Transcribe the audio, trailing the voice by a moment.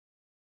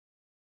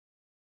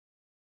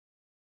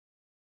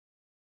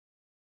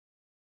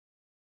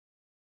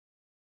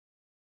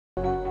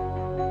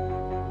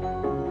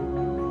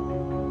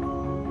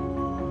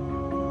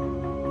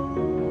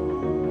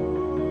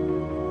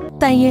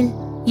தையல்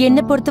என்ன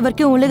பொறுத்த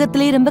வரைக்கும்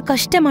உலகத்திலேயே ரொம்ப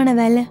கஷ்டமான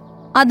வேலை.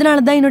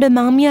 அதனாலதான் என்னோட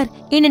மாமியார்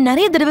என்ன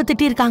நிறைய தடவை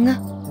திட்டிருக்காங்க.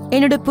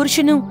 என்னோட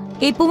புருஷனும்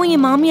எப்பவும்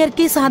என்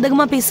மாமியாருக்கே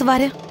சாதகமா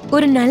பேசுவாரு.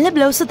 ஒரு நல்ல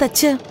பிளவுஸ்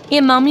தச்சு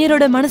என்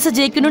மாமியாரோட மனசை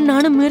ஜெயிக்கணும்னு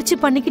நானும் முயற்சி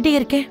பண்ணிக்கிட்டே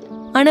இருக்கேன்.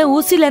 ஆனா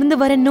ஊசில இருந்து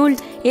வர நூல்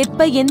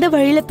எப்ப எந்த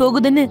வழியில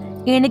போகுதுன்னு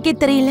எனக்கே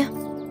தெரியல.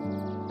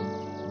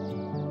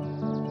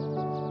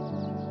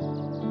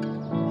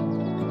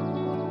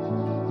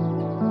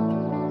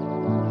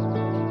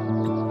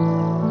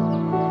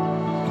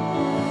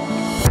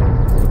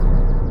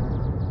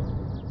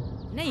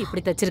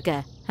 இப்படி தச்சிருக்க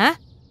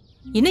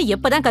இன்னும்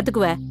எப்பதான்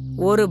கத்துக்குவ?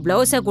 ஒரு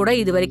பிளவுஸ கூட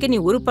இது வரைக்கும் நீ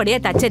உருப்படியா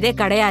தச்சதே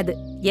கிடையாது.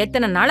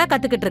 எத்தனை நாளா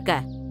கத்துக்கிட்டு இருக்க?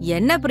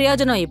 என்ன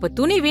பிரயோஜனம்? இப்ப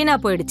துணி வீணா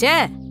போயிடுச்சே.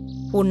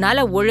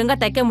 உன்னால ஒழுங்கா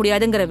தைக்க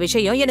முடியாதுங்கிற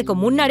விஷயம் எனக்கு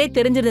முன்னாடியே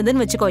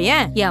தெரிஞ்சிருந்ததுன்னு வச்சுக்கோ.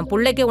 என்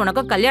பிள்ளைக்கு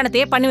உனக்கும்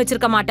கல்யாணத்தையே பண்ணி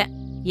வச்சிருக்க மாட்டேன்.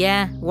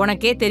 ஏன்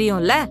உனக்கே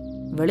தெரியும்ல,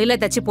 வெளியில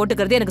தச்சு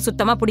போட்டுக்கிறது எனக்கு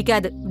சுத்தமா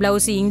பிடிக்காது.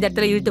 பிளவுஸ் இந்த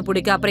இடத்துல இழுத்து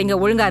பிடிக்க, அப்புறம் இங்க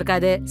ஒழுங்கா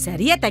இருக்காது,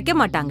 சரியா தைக்க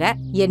மாட்டாங்க.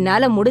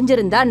 என்னால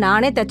முடிஞ்சிருந்தா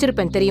நானே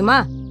தச்சிருப்பேன் தெரியுமா?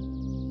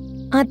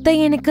 அத்தை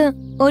எனக்கு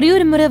ஒரே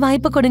ஒரு முறை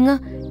வாய்ப்பு கொடுங்க,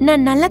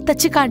 நான் நல்லா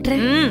தச்சு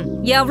காட்டுறேன்.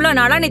 எவ்வளவு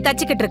நாளா நீ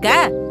தச்சுக்கிட்டு இருக்க?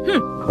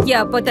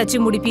 எப்போ தச்சு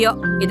முடிப்பியோ?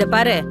 இத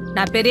பாரு,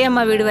 நான்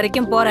பெரியம்மா வீடு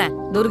வரைக்கும் போறேன்.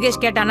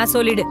 துர்கேஷ் கேட்டானா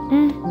சொல்லிடு.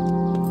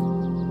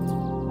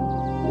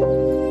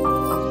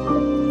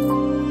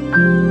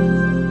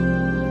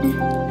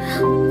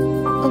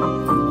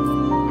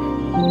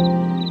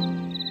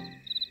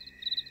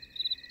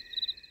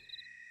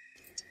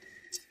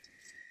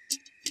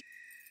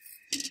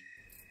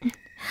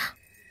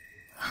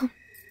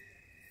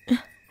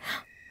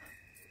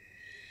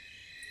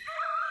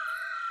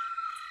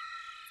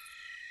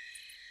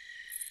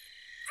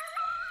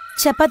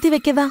 சப்பாத்தி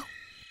வைக்கவா?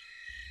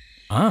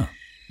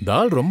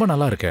 தால் ரொம்ப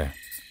நல்லா இருக்கே.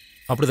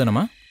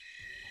 அப்படிதானம்மா?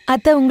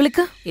 அத்தை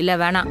உங்களுக்கு? இல்ல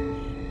வேணாம்.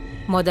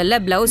 முதல்ல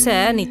பிளவுஸ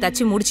நீ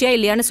தச்சு முடிச்சியா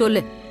இல்லையான்னு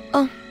சொல்லு.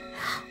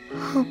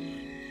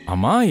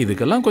 அம்மா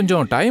இதுக்கெல்லாம்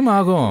கொஞ்சம் டைம்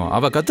ஆகும்,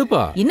 அவ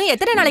கத்துப்பா. இன்னும்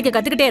எத்தனை நாளைக்கு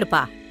கத்துக்கிட்டே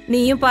இருப்பா?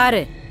 நீயும்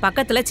பாரு,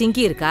 பக்கத்துல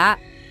சிங்கி இருக்கா,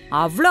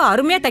 அவ்வளோ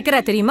அருமையா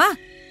தைக்கிறா தெரியுமா?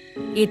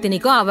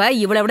 இத்தனைக்கும் அவ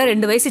இவளை விட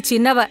 2 வயசு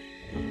சின்னவ.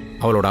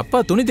 அவளோட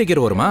அப்பா துணி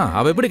தைக்கிற வருமா,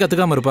 அவ எப்படி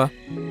கத்துக்காம இருப்பா?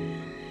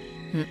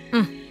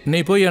 நீ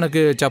போய்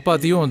எனக்கு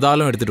சப்பாத்தியும்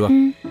தாலும் எடுத்துட்டு வா.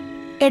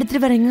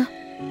 எடுத்துட்டு வரேங்க.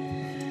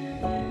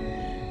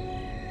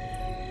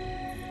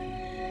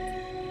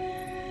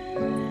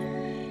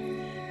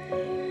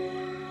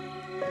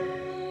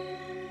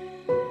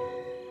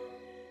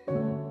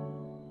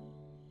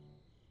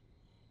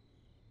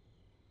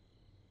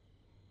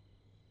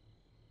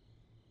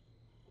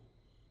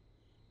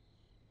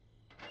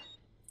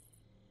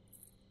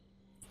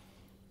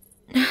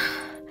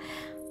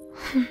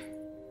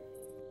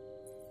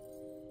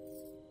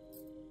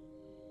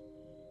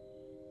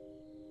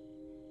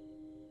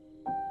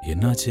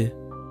 என்னாச்சு?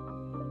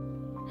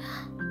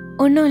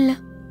 ஒண்ணும் இல்ல.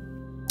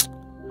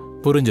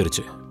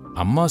 புரிஞ்சிருச்சு.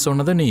 அம்மா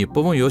சொன்னதை நீ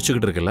இப்பவும்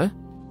யோசிச்சுக்கிட்டு இருக்கல.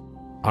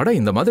 அட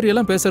இந்த மாதிரி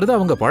எல்லாம் பேசுறது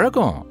அவங்க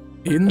பழக்கம்.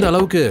 இந்த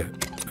அளவுக்கு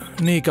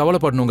நீ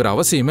கவலைப்படணுங்கிற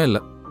அவசியமே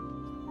இல்ல.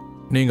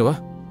 நீங்க வா,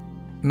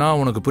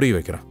 நான் உனக்கு புரிய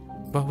வைக்கிறேன்.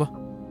 வா வா,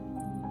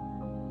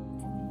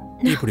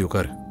 இப்படி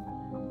உட்காரு.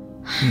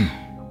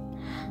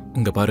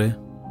 இங்க பாரு,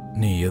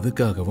 நீ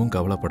எதுக்காகவும்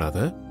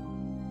கவலைப்படாத.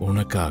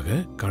 உனக்காக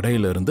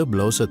கடையில இருந்து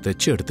பிளவுஸ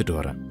தைச்சு எடுத்துட்டு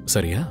வரேன்,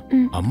 சரியா?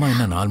 அம்மா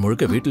என்ன நாள்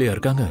முழுக்க வீட்லயா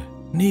இருக்காங்க?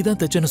 நீ தான்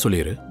தைச்சேன்னு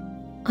சொல்லிரு.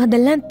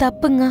 அதெல்லாம்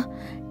தப்புங்க,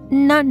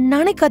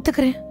 நானே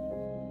கத்துக்கிறேன்.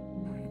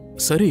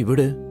 சரி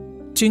விடு,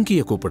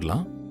 சிங்கிய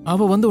கூப்பிடலாம்,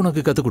 அவ வந்து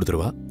உனக்கு கத்து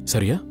கொடுத்துருவா,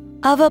 சரியா?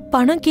 அவ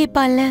பணம்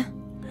கேப்பால.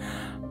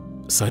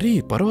 சரி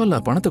பரவாயில்ல,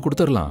 பணத்தை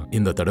கொடுத்துடலாம்.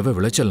 இந்த தடவை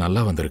விளைச்சல்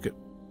நல்லா வந்திருக்கு.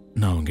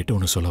 நான் உன்கிட்ட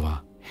ஒன்னு சொல்லவா?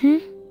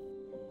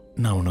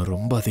 நான் உன்னை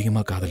ரொம்ப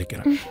அதிகமா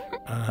காதலிக்கிறேன்.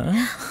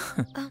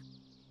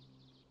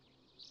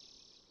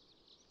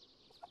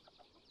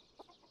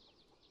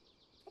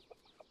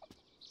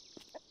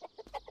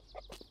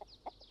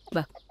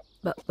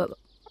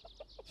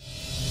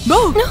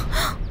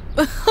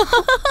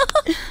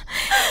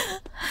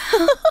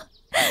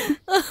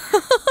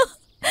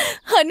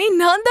 அனி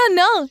நான்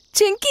தானா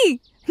செங்கி?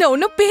 நான்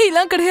ஒன்னும்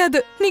பேயெல்லாம் கிடையாது.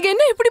 நீங்க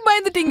என்ன இப்படி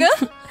பயந்துட்டீங்க?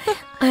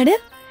 அட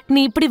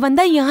நீ இப்படி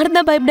வந்தா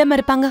யாருதான் பயப்படாம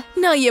இருப்பாங்க?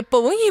 நான்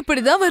எப்பவும்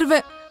இப்படிதான்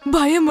வருவேன்,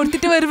 பயம்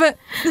முடித்துட்டு வருவேன்.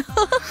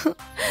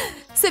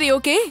 சரி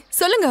ஓகே,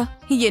 சொல்லுங்க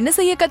என்ன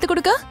செய்ய கத்து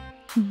கொடுக்க?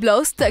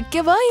 பிளவுஸ்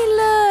தைக்கவா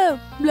இல்ல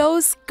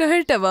பிளவுஸ்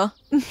கழட்டவா?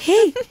 ஹே,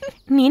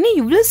 நீ என்ன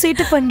இவ்ளோ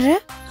சேட்டு பண்ற?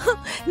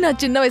 நான்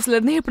சின்ன வயசுல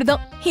இருந்தே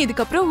இப்படிதான்.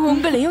 இதுக்கப்புறம்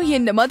உங்களையும்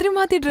என்ன மாதிரி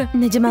மாத்திடுறேன்.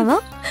 நிஜமாவா?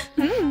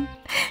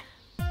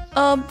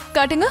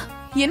 காட்டுங்க,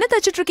 என்ன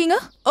தச்சிட்டு இருக்கீங்க?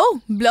 ஓ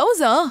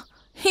பிளவுஸா?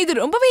 இது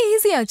ரொம்பவே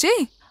ஈஸியாச்சே.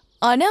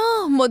 ஆனா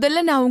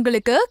முதல்ல நான்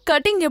உங்களுக்கு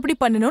கட்டிங் எப்படி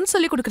பண்ணணும்னு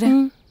சொல்லி கொடுக்குறேன்.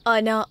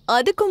 ஆனா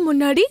அதுக்கு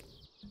முன்னாடி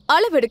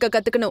அளவெடுக்க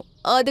கத்துக்கணும்.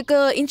 அதுக்கு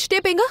இன்ச்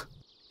டேப் எங்க?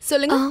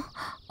 சொல்லுங்க.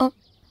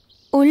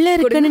 உள்ள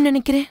இருக்குன்னு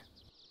நினைக்கிறேன்.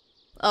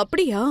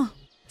 அப்படியா?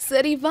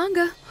 சரி வாங்க,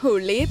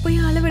 உள்ளே போய்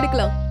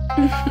அளவெடுக்கலாம்.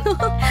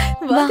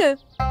 வாங்க.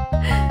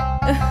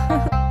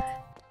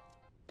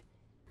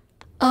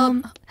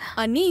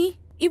 அண்ணி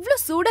இவ்ளோ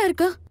சூடா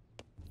இருக்கு,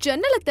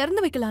 ஜன்னலை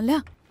திறந்து வைக்கலாம்ல?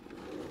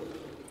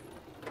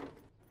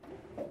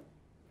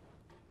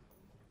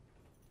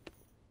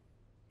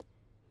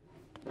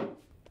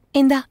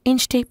 இந்தா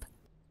இன்ச் டேப்.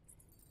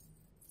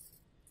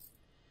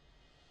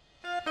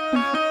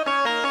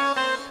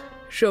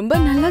 ரொம்ப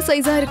நல்ல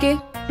சைஸா இருக்கே.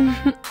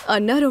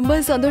 அண்ணா ரொம்ப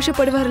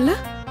சந்தோஷப்படுவார்ல?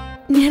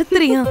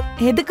 நிறுத்துறியா?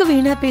 எதுக்கு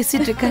வீணா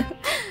பேசிட்டு இருக்க?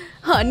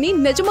 அண்ணி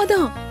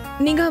நிஜமாதான்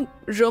நீங்க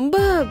ரொம்ப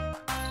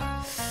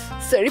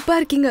செழிப்பா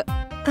இருக்கீங்க.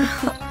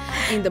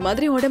 இந்த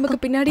மாதிரி உடம்புக்கு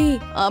பின்னாடி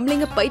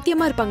ஆம்பளைங்க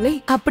பைத்தியமா இருப்பாங்களே.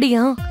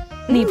 அப்படியா?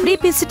 நீ இப்படி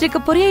பேசிட்டு இருக்க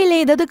போறியா இல்ல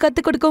ஏதாவது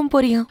கத்து கொடுக்கவும்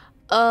போறியா?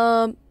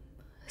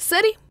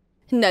 சரி,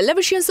 நல்ல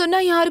விஷயம் சொன்னா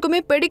யாருக்குமே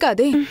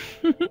பிடிக்காதே.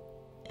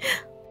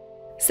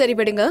 சரி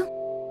விடுங்க.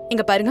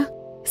 இங்க பாருங்க,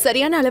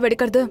 சரியான அளவு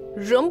எடுக்கிறது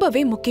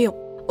ரொம்பவே முக்கியம்.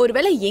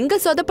 ஒருவேளை எங்க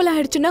சொதப்பல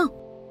ஆயிடுச்சுன்னா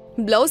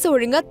பிளவுஸ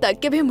ஒழுங்கா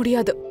தைக்கவே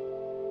முடியாது.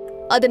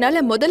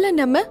 அதனால முதல்ல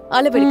நம்ம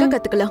அளவெடுக்க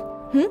கத்துக்கலாம்.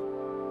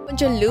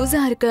 கொஞ்சம்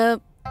லூஸா இருக்க,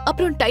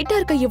 அப்புறம் டைட்டா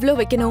இருக்க எவ்வளவு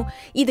வைக்கணும்,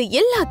 இது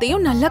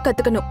எல்லாத்தையும் நல்லா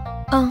கத்துக்கணும்.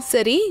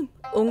 சரி,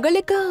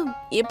 உங்களுக்கு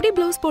எப்படி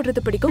பிளவுஸ்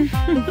போடுறது பிடிக்கும்?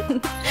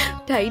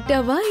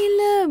 டைட்டாவா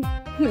இல்ல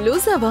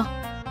லூஸாவா?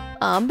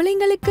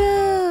 ஆம்பளைங்களுக்கு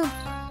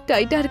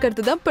டைட்டா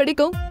இருக்கிறது தான்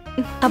பிடிக்கும்.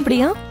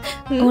 அப்படியா?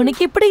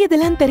 உனக்கு எப்படி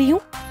இதெல்லாம்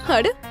தெரியும்?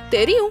 அட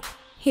தெரியும்,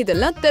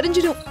 இதெல்லாம்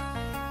தெரிஞ்சிடும்.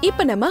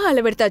 இப்ப நம்ம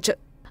அளவெடுத்தாச்சு.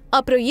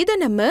 அப்புறம் இத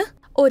நம்ம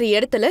ஒரு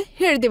இடத்துல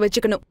எழுதி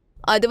வச்சுக்கணும்.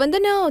 அது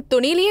நான்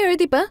துணியிலேயே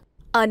எழுதிப்பேன்.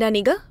 ஆனா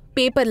நீங்க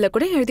பேப்பர்ல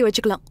கூட எழுதி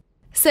வச்சுக்கலாம்.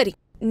 சரி,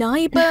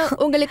 நான் இப்ப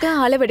உங்களுக்கு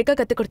அளவெடுக்க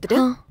கத்து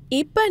கொடுத்துட்டேன்.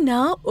 இப்ப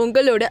நான்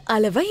உங்களோட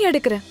அளவை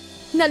எடுக்கிறேன்.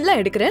 நல்லா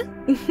எடுக்கிறேன்.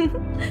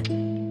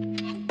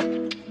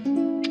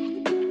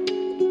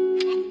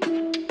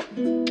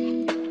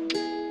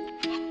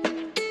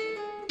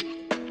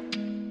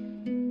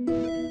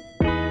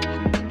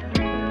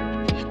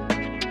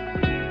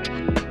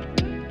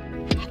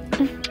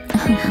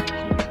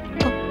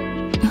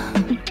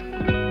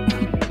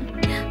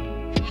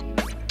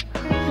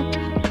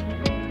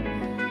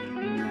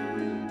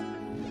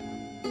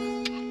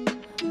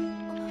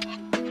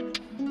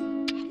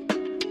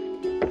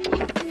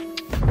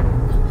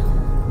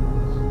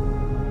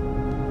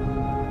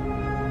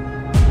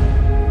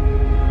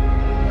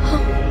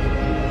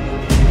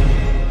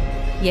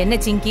 என்ன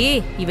சிங்கி,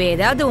 இவ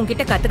ஏதாவது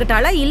உன்கிட்ட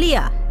கத்துக்கிட்டாளா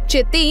இல்லையா?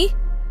 சித்தி,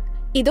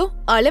 இதோ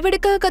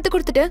அளவெடுக்க கத்து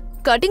கொடுத்துட்டேன்,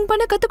 கட்டிங்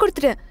பண்ண கத்து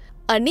கொடுத்துட்டேன்.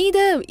 அண்ணி இத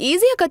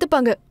ஈஸியா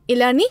கத்துப்பாங்க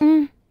இல்ல அண்ணி?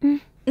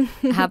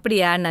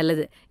 அப்படியா?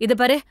 நல்லது. இது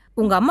பாரு,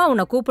 உங்க அம்மா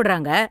உன்னை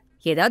கூப்பிடுறாங்க.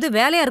 ஏதாவது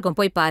வேலையா இருக்கும்,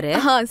 போய் பாரு.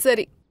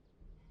 சரி,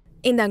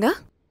 இந்தாங்க.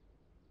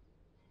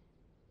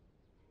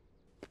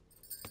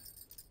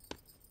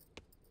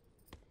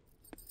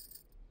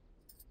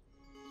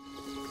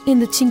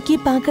 இந்த சிங்கி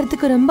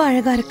பாக்குறதுக்கு ரொம்ப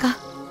அழகா இருக்கா.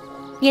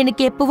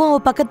 எனக்கு எப்பவும் அவ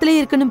பக்கத்திலே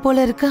இருக்கணும்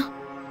போல இருக்கா.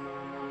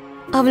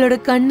 அவளோட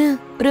கண்ணு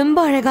ரொம்ப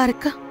அழகா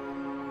இருக்கா.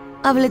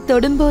 அவளை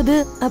தொடும்போது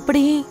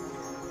அப்படியே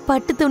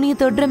பட்டு துணியை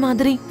தொடுற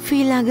மாதிரி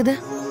ஃபீல் ஆகுது.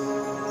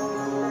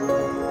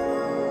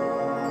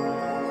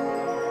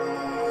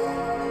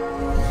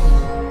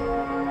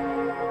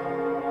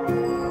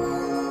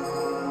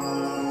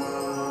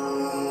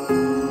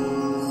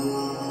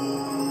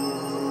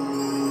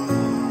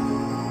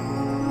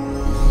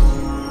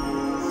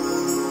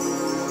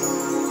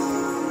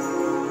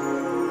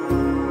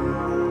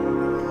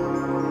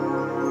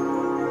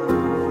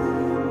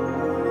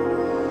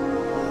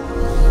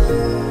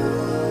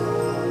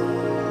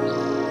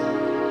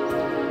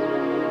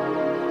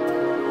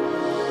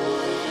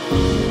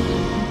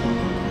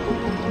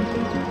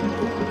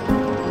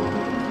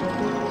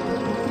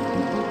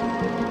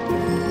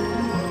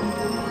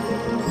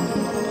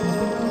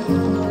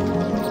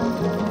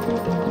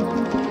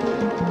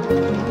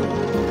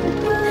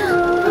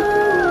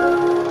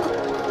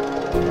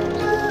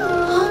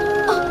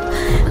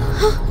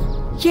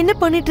 என்ன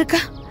பண்ணிட்டு இருக்க?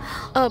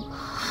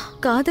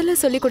 காதல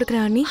சொல்லி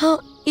கொடுக்கறேன் அண்ணி.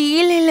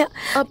 இல்ல இல்ல,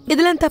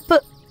 இதெல்லாம் தப்பு.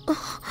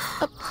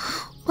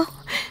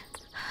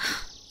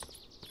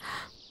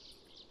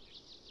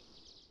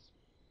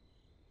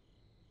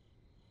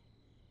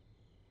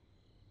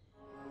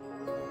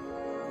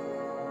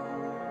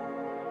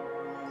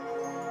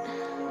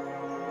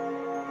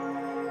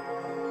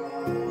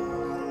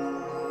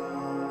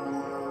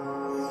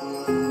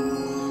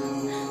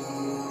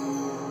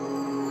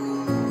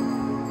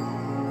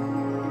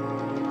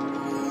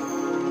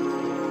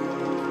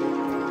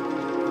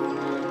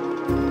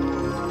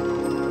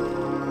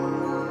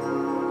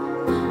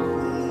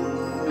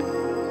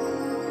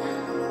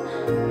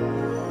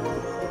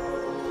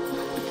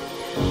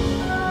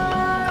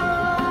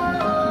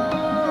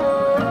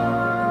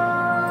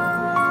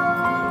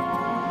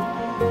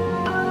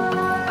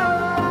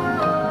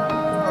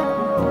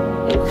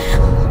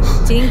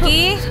 சிங்கி,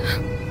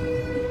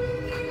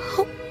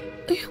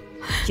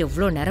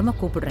 எவ்வளவு நேரமா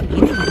கூப்பிடுறேன்,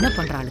 என்ன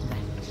பண்றாளுங்க?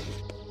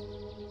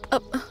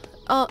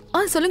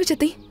 சொல்லுங்க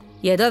சித்தி.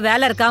 ஏதோ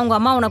வேலை இருக்கா? உங்க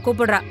அம்மா உன்னை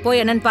கூப்பிடுறா,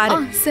 போய் என்னன்னு பாரு.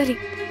 சரி.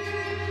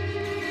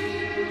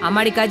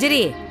 அம்மாடி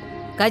கஜரி,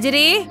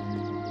 கஜரி,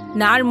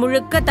 நாள்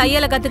முழுக்க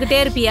தையலை கத்துக்கிட்டே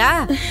இருப்பியா?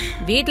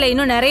 வீட்டுல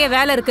இன்னும் நிறைய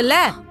வேலை இருக்குல்ல?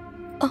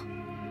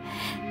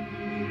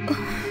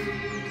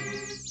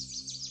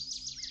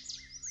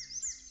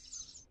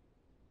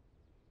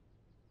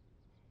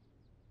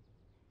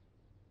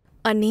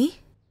 அண்ணி,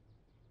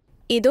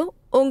 இதோ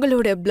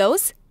உங்களோட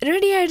பிளவுஸ்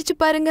ரெடி ஆயிடுச்சு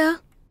பாருங்க.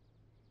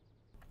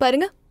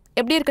 பாருங்க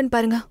எப்படி இருக்குன்னு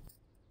பாருங்க.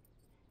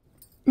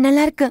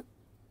 நல்லா இருக்கு.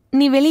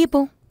 நீ வெளியே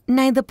போ,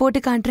 நான் இதை போட்டு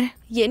காட்டுறேன்.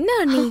 என்ன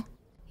அண்ணி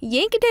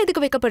என்கிட்ட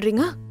எதுக்கு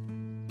வைக்கப்படுறீங்க?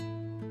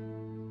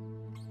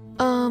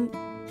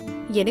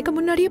 எனக்கு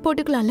முன்னாடியே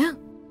போட்டுக்கலாம்ல.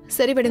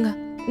 சரி விடுங்க,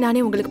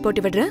 நானே உங்களுக்கு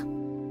போட்டு விடுறேன்.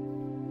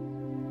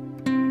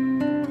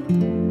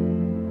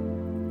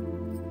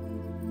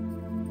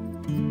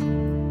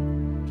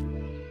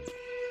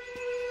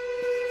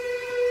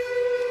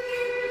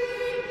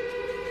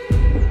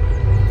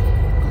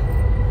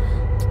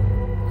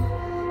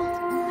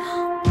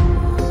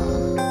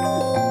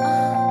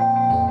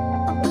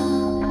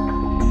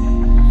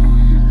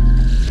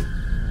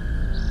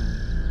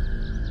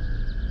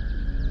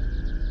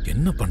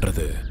 என்ன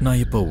பண்றது?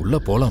 நான் இப்ப உள்ள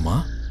போலாமா?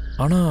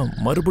 ஆனா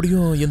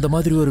மறுபடியும் இந்த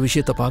மாதிரி ஒரு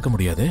விஷயத்தை பார்க்க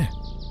முடியாதே.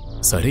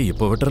 சரி,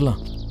 இப்ப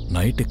விட்டுறலாம்.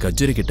 நைட்டு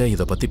கஜ்ஜரி கிட்ட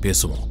இத பத்தி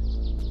பேசுவோம்.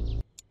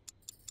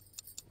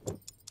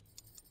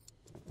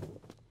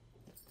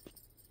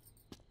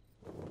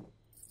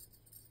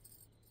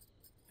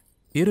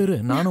 இரு,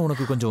 நானும்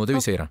உனக்கு கொஞ்சம்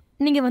உதவி செய்யறேன்.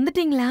 நீங்க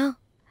வந்துட்டீங்களா?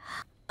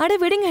 அட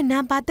விடுங்க,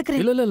 நான்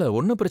பாத்துக்கிறேன். இல்ல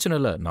ஒன்னும் பிரச்சனை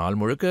இல்ல. நாள்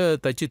முழுக்க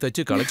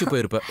தச்சு களைச்சு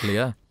போயிருப்ப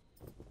இல்லையா?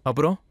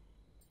 அப்புறம்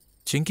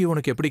சிங்கி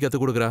உனக்கு எப்படி கத்து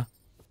கொடுக்கறா?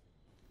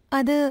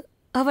 அது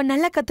அவ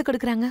நல்லா கத்து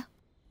கொடுக்கறாங்க.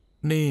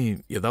 நீ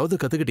ஏதாவது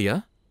கத்துக்கிட்டியா?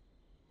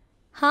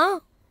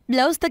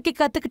 பிளவுஸ் தைக்க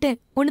கத்துக்கிட்டேன்.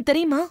 ஒன்னு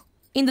தெரியுமா,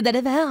 இந்த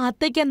தடவை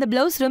அத்தைக்கு அந்த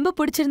பிளவுஸ் ரொம்ப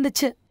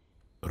பிடிச்சிருந்துச்சு.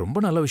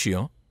 ரொம்ப நல்ல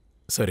விஷயம்.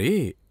 சரி,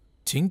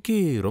 சிங்கி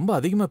ரொம்ப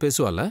அதிகமா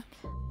பேசுவாள?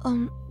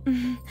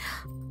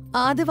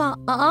 அதுவா?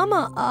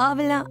 ஆமா,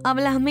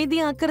 அவளை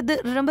அமைதியா ஆக்குறது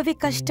ரொம்பவே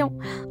கஷ்டம்.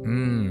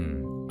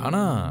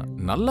 ஆனா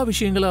நல்ல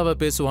விஷயங்களை அவ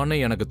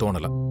பேசுவான்னு எனக்கு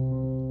தோணல.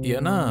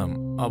 ஏன்னா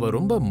அவ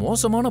ரொம்ப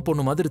மோசமான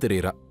பொண்ணு மாதிரி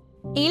தெரியறா.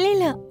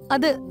 இல்ல,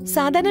 அது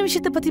சாதாரண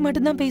விஷயத்த பத்தி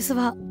மட்டும்தான்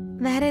பேசுவா,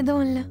 வேற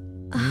எதுவும் இல்ல.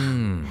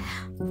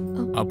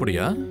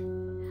 அப்படியா?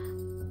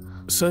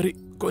 சரி,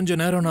 கொஞ்ச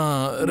நேரம்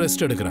நான்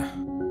ரெஸ்ட் எடுக்கிறேன்.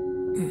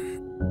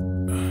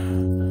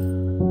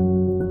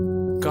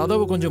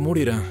 கதவை கொஞ்சம்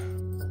மூடிறேன்.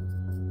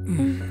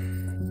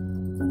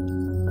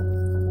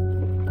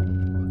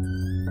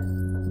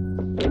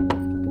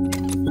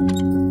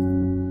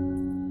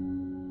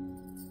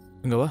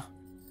 இங்க வா,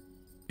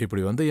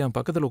 இப்படி வந்து என்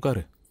பக்கத்துல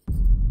உட்காரு.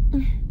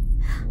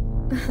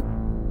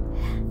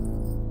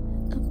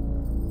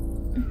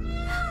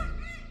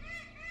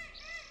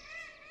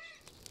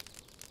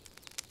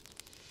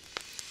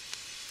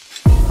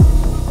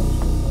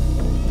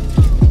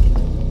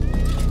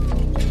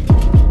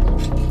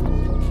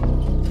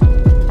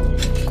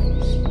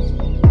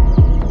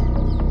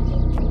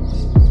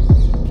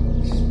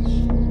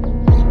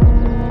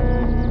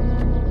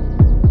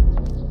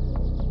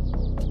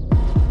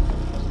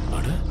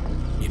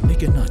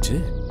 என்னாச்சு?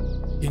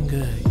 இங்க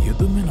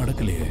எதுவுமே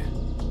நடக்கலையே.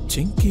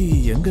 சிங்கி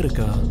எங்க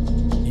இருக்கா?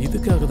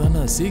 இதுக்காக தான்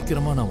நான்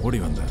சீக்கிரமா ஓடி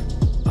வந்தேன்.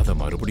 அத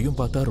மறுபடியும்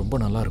பார்த்தா ரொம்ப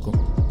நல்லா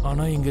இருக்கும்.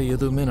 ஆனா இங்க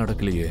எதுவுமே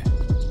நடக்கலையே.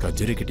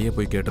 கஜ்ஜரி கிட்டயே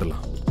போய்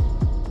கேட்டுறலாம்.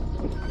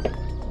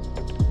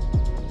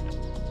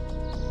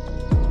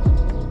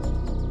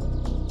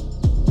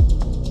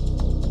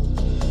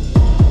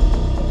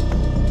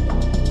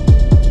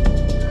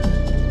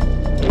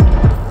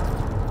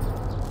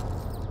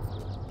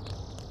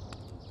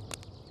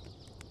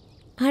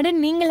 அட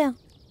நீங்களா?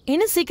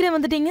 என்ன சீக்கிரம்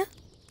வந்துட்டீங்க?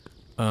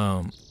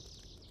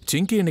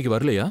 சிங்கி இன்னைக்கு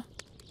வரலையா?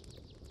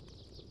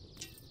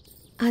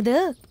 அது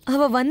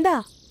அவ வந்தா,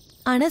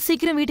 ஆனா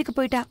சீக்கிரம் வீட்டுக்கு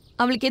போயிட்டா.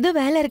 அவளுக்கு ஏதோ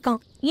வேலை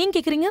இருக்கான். ஏன்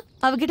கேக்குறீங்க?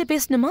 அவகிட்ட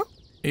பேசணுமா?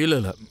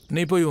 இல்ல,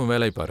 நீ போய் உன்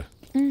வேலையை பாரு.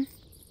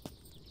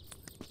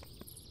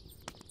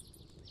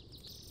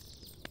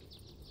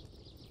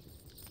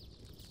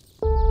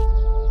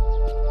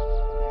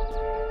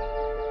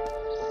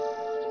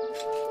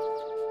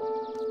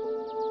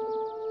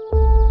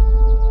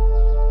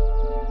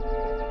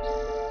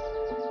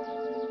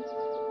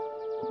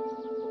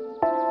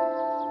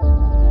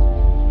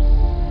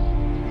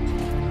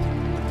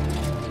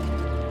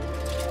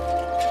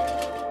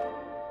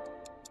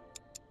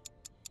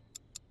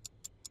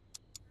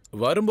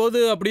 வரும்போது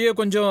அப்படியே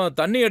கொஞ்சம்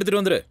தண்ணி எடுத்துட்டு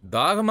வந்துரு,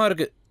 தாகமா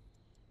இருக்கு.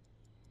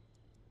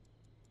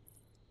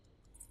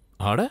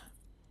 ஆட,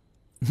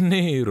 நீ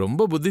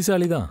ரொம்ப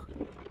புத்திசாலிதான்.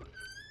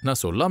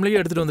 நான் சொல்லாமலேயே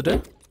எடுத்துட்டு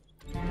வந்துட்டேன்.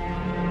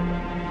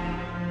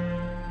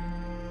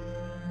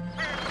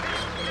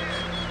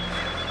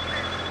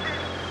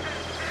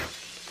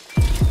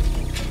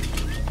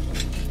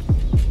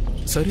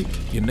 சரி,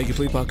 இன்னைக்கு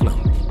போய்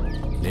பார்க்கலாம்.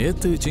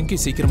 நேத்து சிங்கி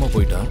சீக்கிரமா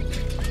போயிட்டா,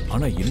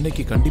 ஆனா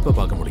இன்னைக்கு கண்டிப்பா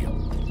பார்க்க முடியும்.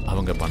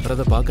 அவங்க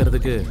பண்றத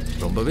பார்க்கிறதுக்கு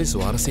ரொம்பவே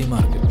சுவாரஸ்யமா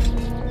இருக்கு.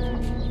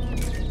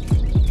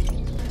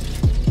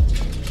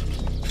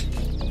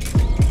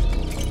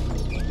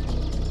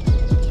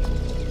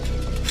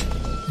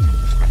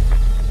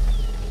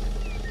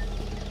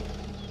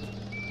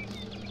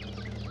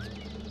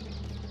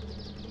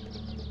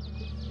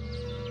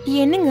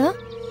 என்னங்க,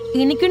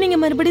 இன்னைக்கும் நீங்க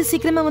மறுபடியும்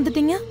சீக்கிரமா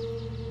வந்துட்டீங்க?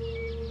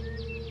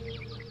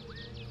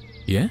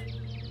 ஏன்,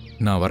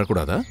 நான்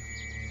வரக்கூடாதா?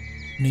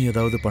 நீ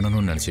ஏதாவது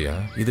பண்ணணும்னு நினைச்சியா?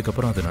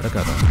 இதுக்கப்புறம் அது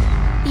நடக்காதா?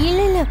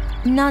 இல்ல,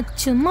 நான்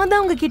சும்மா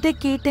தான் உங்ககிட்ட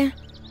கேட்டேன்.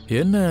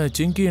 என்ன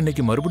சிங்கி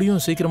இன்னைக்கு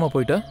மறுபடியும் சீக்கிரமா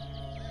போயிட்டா?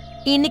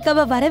 இன்னைக்கு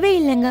அவ வரவே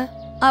இல்லைங்க.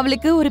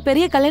 அவளுக்கு ஒரு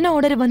பெரிய கல்யாண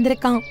ஆர்டர்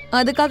வந்திருக்கான்.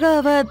 அதுக்காக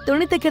அவ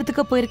துணி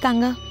தைக்கிறதுக்கு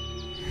போயிருக்காங்க.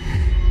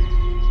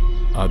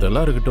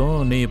 அதெல்லாம் இருக்கட்டும்,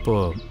 நீ இப்போ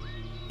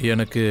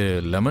எனக்கு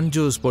லெமன்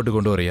ஜூஸ் போட்டு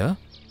கொண்டு வரியா?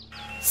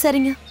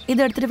 சரிங்க,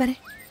 இதை எடுத்துட்டு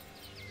வரேன்.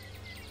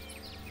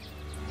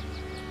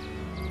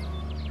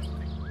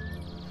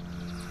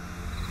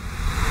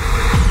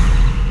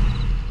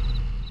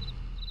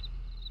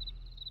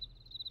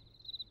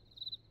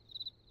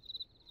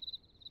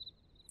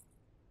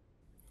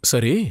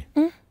 சரி,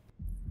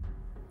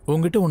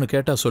 உங்ககிட்ட ஒன்று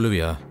கேட்டா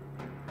சொல்லுவியா?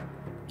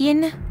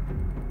 என்ன?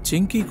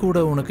 சிங்கி கூட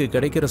உனக்கு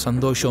கிடைக்கிற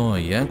சந்தோஷம்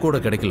என் கூட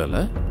கிடைக்கலல்ல?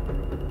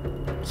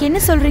 என்ன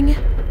சொல்றீங்க?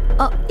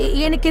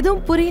 எனக்கு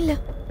எதுவும் புரியல.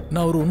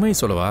 நான் ஒரு உண்மையை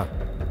சொல்லவா?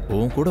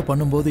 உன் கூட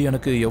பண்ணும்போது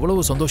எனக்கு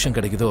எவ்வளவு சந்தோஷம்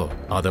கிடைக்குதோ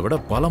அதை விட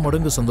பல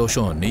மடங்கு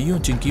சந்தோஷம்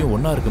நீயும் சிங்கியும்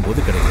ஒன்னா இருக்கும்போது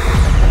கிடைக்கும்.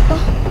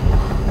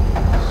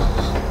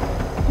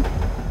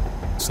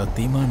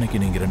 சத்தியமா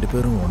இன்னைக்கு நீங்க 2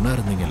 பேரும் ஒன்னா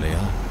இருந்தீங்க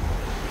இல்லையா?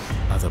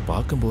 அதை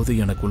பார்க்கும்போது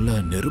எனக்குள்ள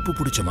நெருப்பு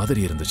பிடிச்ச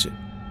மாதிரி இருந்துச்சு.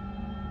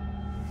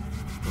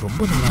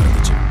 ரொம்ப நல்லா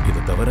இருந்துச்சு.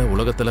 இதை தவிர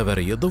உலகத்துல வேற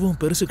எதுவும்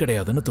பெருசு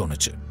கிடையாதுன்னு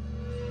தோணுச்சு.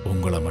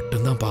 உங்களை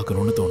மட்டும்தான்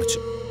பார்க்கணும்னு தோணுச்சு.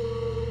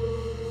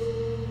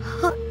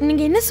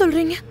 நீங்க என்ன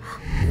சொல்றீங்க?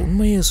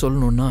 உண்மையை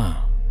சொல்லணும்னா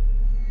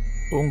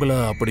உங்களை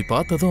அப்படி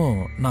பார்த்ததும்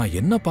நான்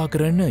என்ன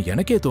பார்க்கறேன்னு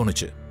எனக்கே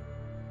தோணுச்சு.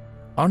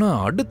 ஆனா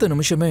அடுத்த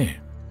நிமிஷமே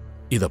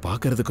இதை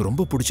பார்க்கறதுக்கு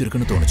ரொம்ப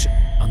பிடிச்சிருக்குன்னு தோணுச்சு.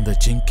 அந்த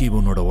சிங்கி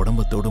உன்னோட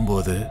உடம்ப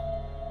தொடும்போது,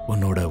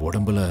 உன்னோட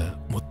உடம்புல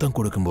முத்தம்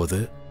கொடுக்கும்போது,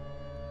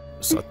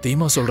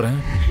 சத்தியமா சொல்றேன்,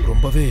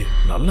 ரொம்பவே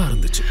நல்லா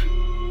இருந்துச்சு.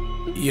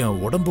 என்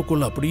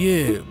உடம்புக்குள்ள அப்படியே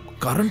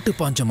கரண்ட்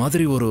பாஞ்ச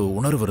மாதிரி ஒரு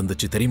உணர்வு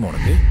இருந்துச்சு. தெரியுமா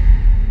உனக்கு?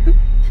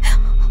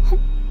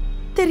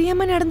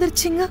 தெரியாம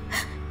நடந்துருச்சுங்க.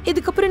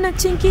 இதுக்கப்புறம் நான்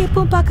சிங்கி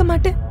எப்பவும் பார்க்க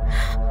மாட்டேன்.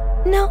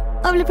 நான்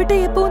அவளை விட்டு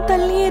எப்பவும்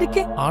தள்ளியே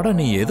இருக்கேன். ஆடா,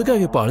 நீ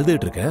எதுக்காக இப்ப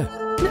அழுதுட்டு இருக்க?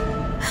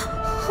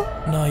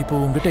 நான் இப்போ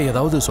உங்ககிட்ட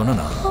ஏதாவது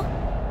சொன்னா,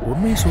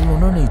 உண்மையை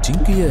சொல்லணும்னா நீ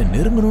சிங்கிய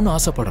நெருங்கணும்னு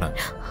ஆசைப்படுறேன்.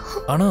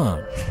 ஆனா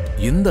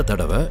இந்த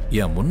தடவை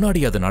என்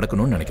முன்னாடி அது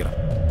நடக்கணும்னு நினைக்கிறேன்.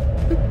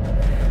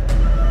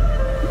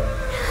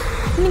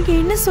 நீங்க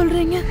என்ன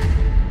சொல்றீங்க?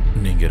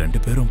 நீங்க 2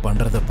 பேரும்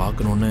பண்றத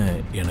பார்க்கணும்னு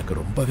எனக்கு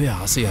ரொம்பவே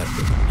ஆசையா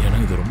இருக்கு. ஏன்னா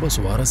இது ரொம்ப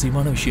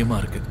சுவாரஸ்யமான விஷயமா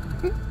இருக்கு.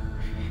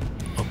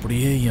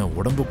 அப்படியே என்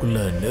உடம்புக்குள்ள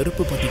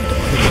நெருப்பு பத்திக்கிட்ட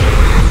மாதிரி.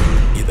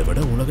 இதை விட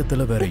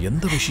உலகத்துல வேற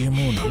எந்த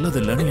விஷயமும்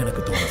நல்லதில்லைன்னு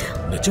எனக்கு தோணுது.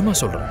 நிஜமா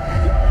சொல்றேன்.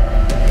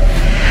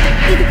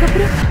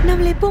 இதுக்கப்புறம்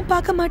நம்மள எப்பவும்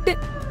பார்க்க மாட்டேன்.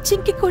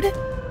 சிங்கி கூட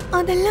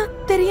அதெல்லாம்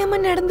தெரியாம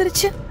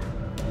நடந்துருச்சு.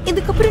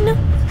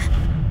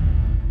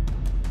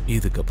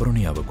 இதுக்கப்புறம்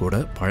நீ அவ கூட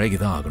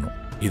பழகிதான் ஆகணும்.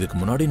 இதுக்கு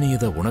முன்னாடி நீ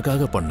இதை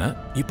உனக்காக பண்ண,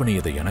 இப்ப நீ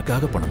இதை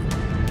எனக்காக பண்ணணும்.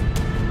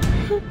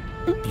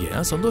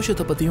 என்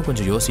சந்தோஷத்தை பத்தியும்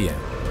கொஞ்சம் யோசிய.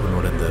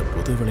 உன்னோட இந்த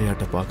புது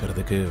விளையாட்டை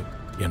பார்க்கறதுக்கு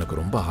எனக்கு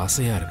ரொம்ப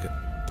ஆசையா இருக்கு.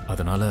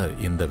 அதனால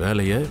இந்த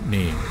வேலையை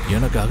நீ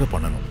எனக்காக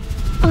பண்ணணும்.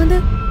 அது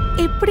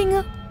எப்படிங்க?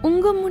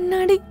 உங்க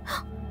முன்னாடி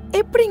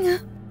எப்படிங்க?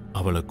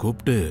 அவளை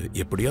கூப்பிட்டு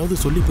எப்படியாவது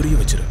சொல்லி புரிய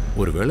வச்சிரு.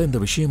 ஒருவேளை இந்த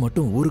விஷயம்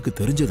மட்டும் ஊருக்கு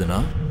தெரிஞ்சதுன்னா,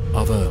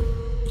 அவ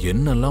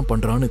என்னெல்லாம்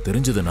பண்றான்னு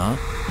தெரிஞ்சதுன்னா,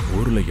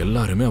 ஊர்ல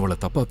எல்லாருமே அவளை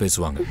தப்பா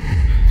பேசுவாங்க.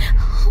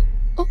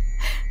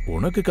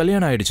 உனக்கு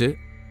கல்யாணம் ஆயிடுச்சு,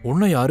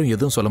 உன்னை யாரும்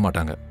எதுவும் சொல்ல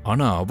மாட்டாங்க.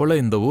 ஆனா அவளை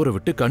இந்த ஊரை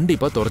விட்டு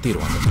கண்டிப்பா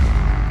துரத்திடுவாங்க.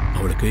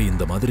 அவளுக்கு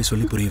இந்த மாதிரி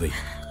சொல்லி புரியவை.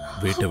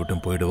 வீட்டை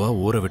விட்டும் போயிடுவா,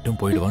 ஊரை விட்டும்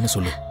போயிடுவான்னு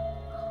சொல்லு.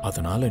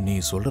 அதனால நீ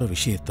சொல்ற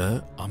விஷயத்த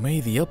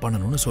அமைதியா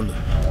பண்ணணும்னு சொல்லு.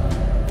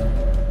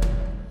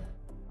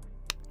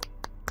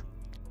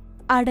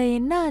 அட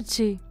என்ன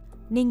ஆச்சு?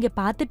 நீங்க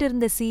பாத்துட்டு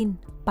இருந்த சீன்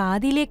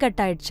பாதியிலே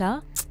கட் ஆயிடுச்சா?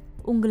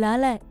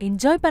 உங்களால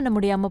என்ஜாய் பண்ண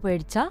முடியாம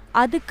போயிடுச்சா?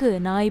 அதுக்கு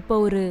நான் இப்போ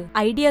ஒரு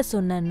ஐடியா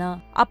சொன்னேன்னா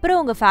அப்புறம்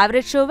உங்க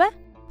ஃபேவரட் ஷோவை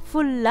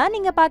ஃபுல்லா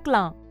நீங்க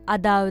பார்க்கலாம்.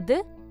 அதாவது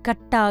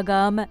கட்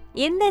ஆகாம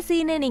எந்த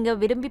சீனை நீங்க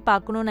விரும்பி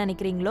பார்க்கணும்னு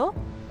நினைக்கிறீங்களோ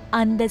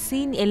அந்த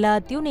சீன்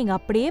எல்லாத்தையும் நீங்க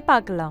அப்படியே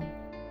பார்க்கலாம்.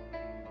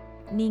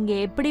 நீங்க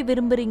எப்படி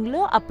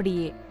விரும்புறீங்களோ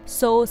அப்படியே.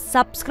 சோ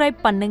சப்ஸ்கிரைப்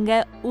பண்ணுங்க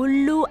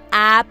Ullu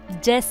app.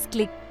 Just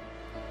click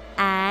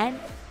and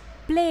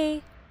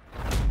play.